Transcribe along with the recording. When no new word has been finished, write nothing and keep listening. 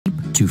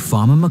to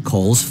Farmer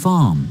McColl's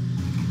farm.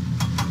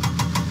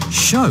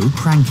 Show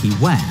Cranky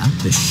where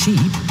the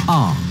sheep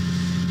are.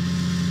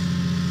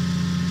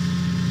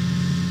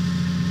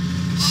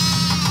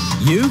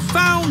 You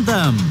found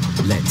them!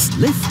 Let's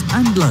lift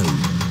and load.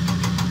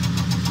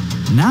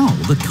 Now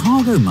the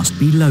cargo must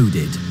be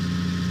loaded.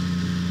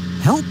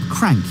 Help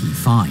Cranky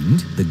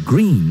find the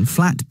green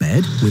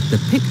flatbed with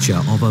the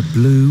picture of a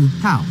blue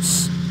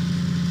house.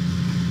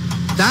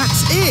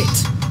 That's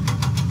it!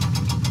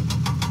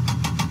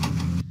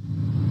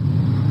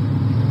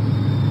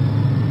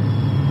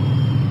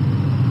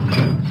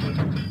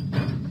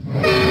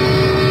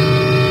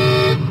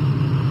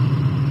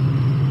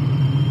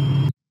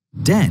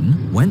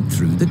 Den went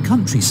through the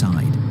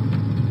countryside.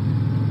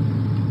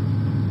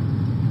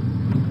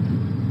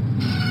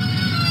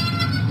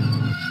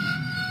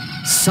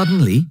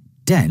 Suddenly,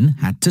 Den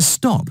had to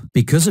stop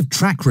because of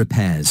track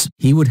repairs.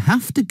 He would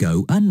have to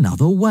go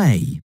another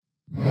way.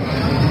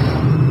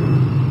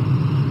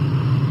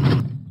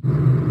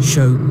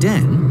 Show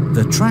Den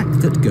the track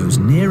that goes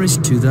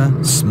nearest to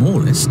the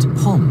smallest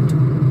pond.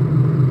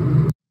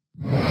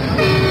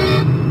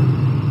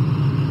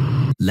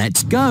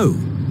 Let's go!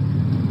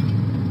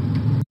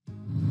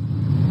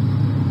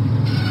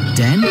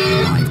 Den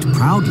arrived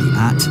proudly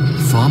at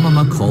Farmer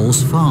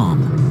McColl's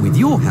farm. With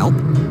your help,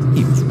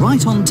 he was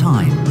right on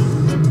time.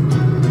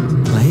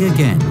 Play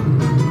again.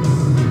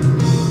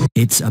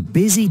 It's a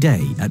busy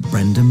day at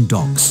Brendam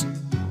Docks.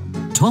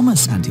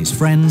 Thomas and his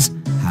friends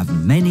have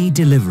many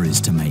deliveries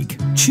to make.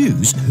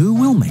 Choose who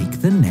will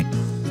make the next.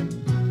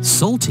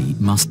 Salty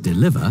must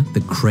deliver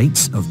the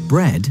crates of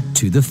bread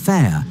to the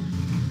fair.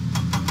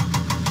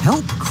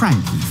 Help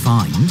Cranky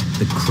find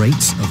the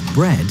crates of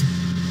bread.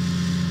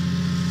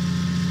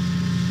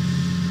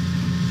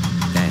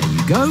 There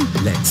you go.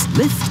 Let's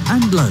lift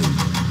and load.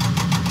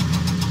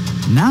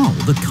 Now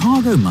the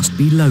cargo must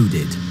be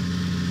loaded.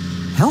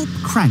 Help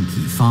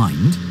Cranky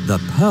find the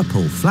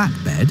purple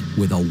flatbed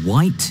with a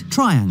white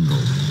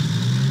triangle.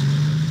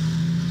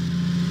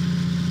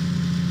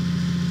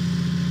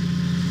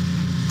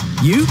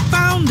 You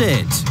found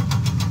it!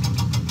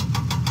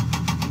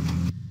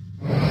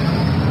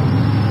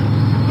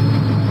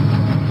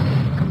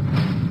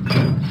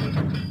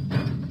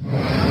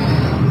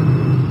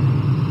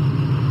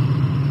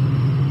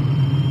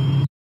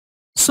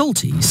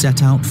 Salty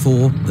set out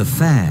for the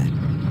fair.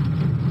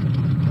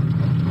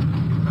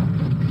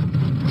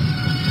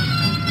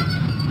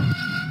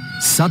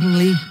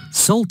 Suddenly,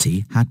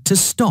 Salty had to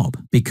stop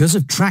because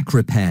of track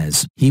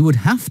repairs. He would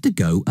have to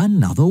go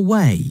another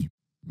way.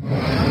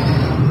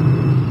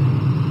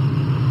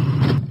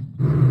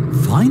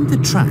 Find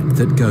the track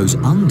that goes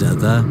under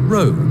the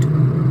road.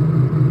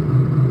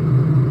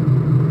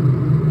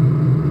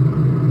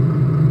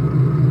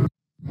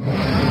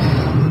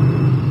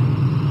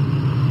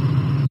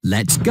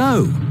 Let's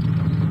go!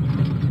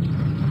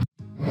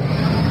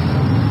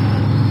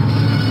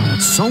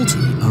 Salty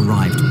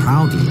arrived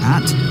proudly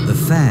at the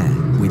fair.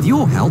 With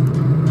your help,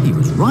 he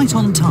was right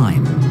on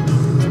time.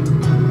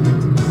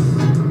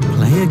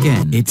 Play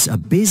again. It's a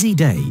busy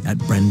day at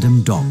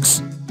Brendam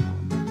Docks.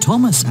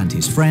 Thomas and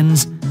his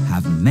friends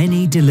have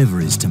many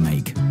deliveries to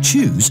make.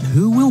 Choose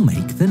who will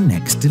make the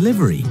next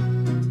delivery.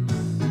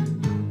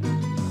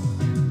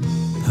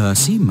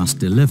 Percy must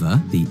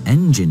deliver the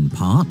engine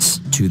parts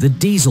to the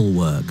diesel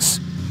works.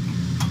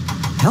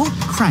 Help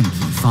Cranky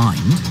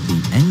find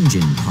the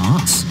engine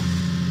parts.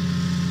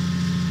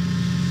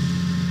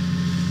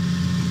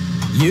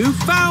 You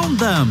found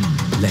them!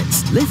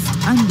 Let's lift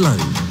and load.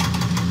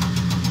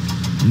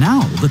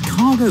 Now the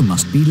cargo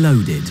must be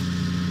loaded.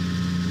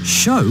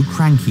 Show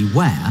Cranky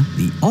where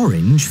the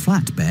orange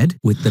flatbed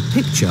with the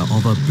picture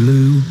of a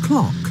blue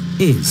clock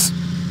is.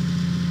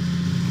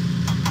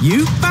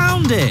 You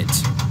found it!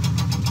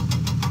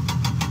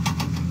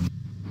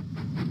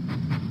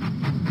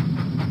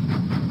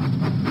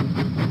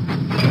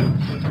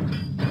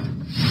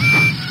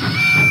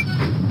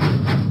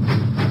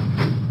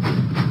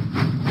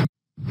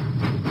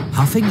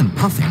 Huffing and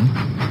puffing,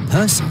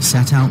 Percy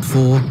set out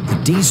for the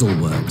diesel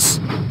works.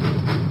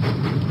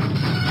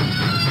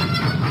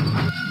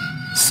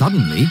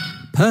 Suddenly,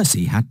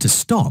 Percy had to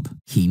stop.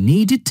 He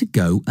needed to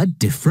go a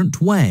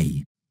different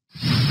way.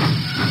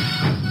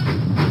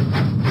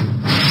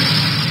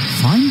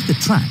 Find the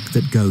track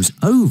that goes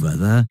over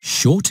the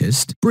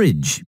shortest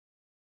bridge.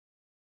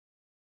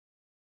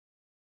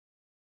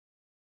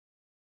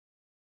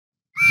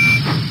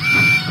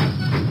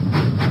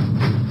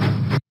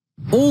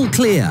 All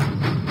clear.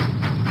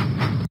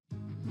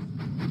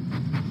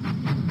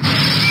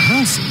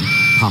 Percy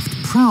puffed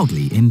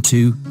proudly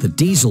into the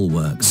diesel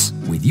works.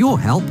 With your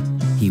help,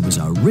 he was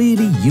a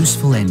really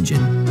useful engine.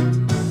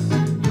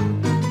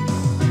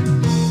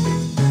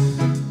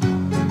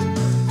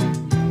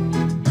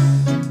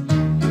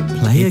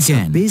 Play again. It's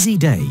a busy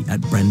day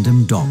at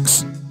Brendam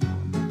Docks.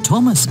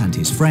 Thomas and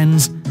his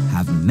friends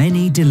have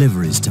many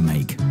deliveries to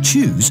make.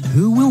 Choose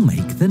who will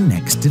make the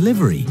next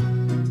delivery.